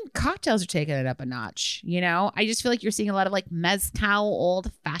even cocktails are taking it up a notch. You know, I just feel like you're seeing a lot of like mezcal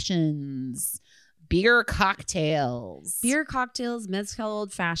old fashions. Beer cocktails, mezcal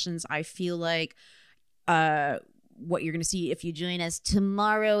old fashions. I feel like what you're going to see if you join us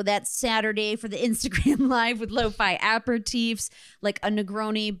tomorrow, that Saturday, for the Instagram Live with Lo-Fi Aperitifs, like a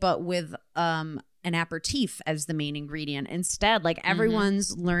Negroni, but with an aperitif as the main ingredient. Instead, like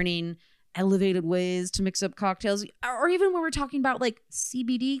everyone's learning elevated ways to mix up cocktails, or even when we're talking about like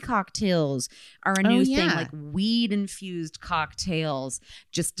CBD cocktails are a new thing, like weed infused cocktails,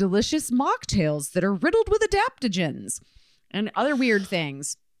 just delicious mocktails that are riddled with adaptogens and other weird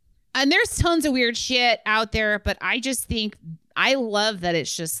things. And there's tons of weird shit out there, but I just think I love that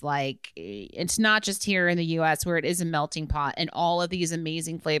it's just like, it's not just here in the US where it is a melting pot and all of these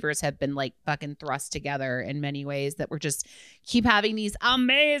amazing flavors have been like fucking thrust together in many ways that we're just keep having these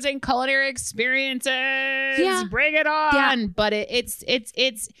amazing culinary experiences. Yeah. Bring it on. Yeah. But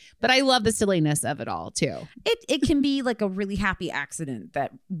but I love the silliness of it all too. It can be like a really happy accident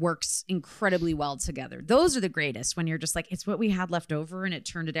that works incredibly well together. Those are the greatest when you're just like, it's what we had left over and it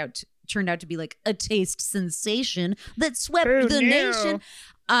turned out to be like a taste sensation that swept the nation.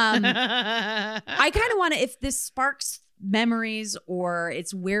 I kind of want to, if this sparks memories or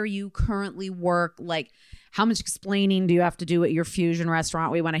it's where you currently work, like how much explaining do you have to do at your fusion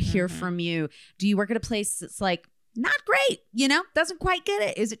restaurant? We want to hear from you. Do you work at a place that's like not great, doesn't quite get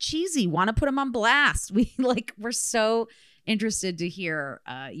it? Is it cheesy? Want to put them on blast? We're so interested to hear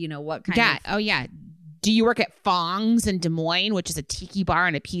what kind of. Oh yeah. Do you work at Fong's in Des Moines, which is a tiki bar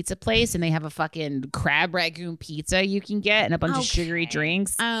and a pizza place, and they have a fucking crab ragoon pizza you can get and a bunch of sugary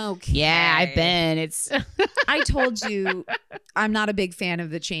drinks? Okay. Yeah, I've been. It's. I told you I'm not a big fan of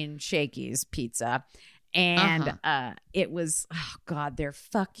the chain Shakey's pizza. And it was, oh God, their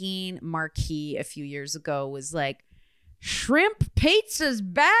fucking marquee a few years ago was like, shrimp pizza's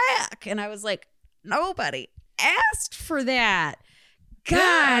back. And I was like, nobody asked for that.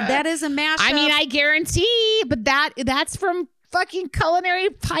 God, that is a mashup. I mean, I guarantee, but that's from fucking culinary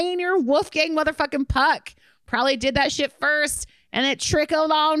pioneer Wolfgang motherfucking Puck. Probably did that shit first, and it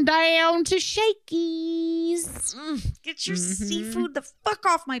trickled on down to Shakey's. Get your seafood the fuck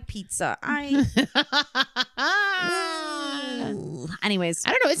off my pizza. Anyways,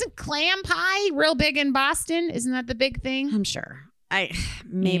 I don't know. Isn't clam pie real big in Boston? Isn't that the big thing? I'm sure.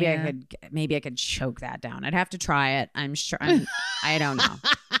 Maybe I could choke that down. I'd have to try it. I'm sure. I don't know.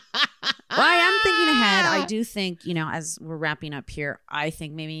 Well, I am thinking ahead. I do think, as we're wrapping up here, I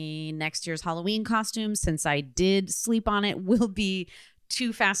think maybe next year's Halloween costume, since I did sleep on it, will be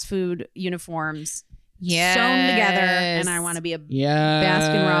 2 fast food uniforms sewn together. And I want to be a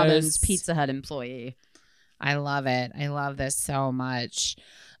Baskin Robbins Pizza Hut employee. I love it. I love this so much.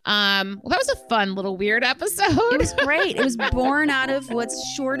 Well, that was a fun little weird episode. It was great. It was born out of what's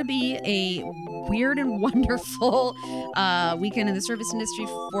sure to be a weird and wonderful weekend in the service industry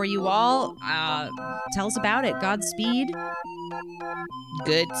for you all. Tell us about it. Godspeed.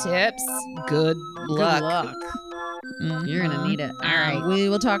 Good tips. Good luck. Good luck. Mm-hmm. You're going to need it. All right. We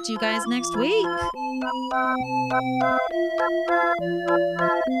will talk to you guys next week.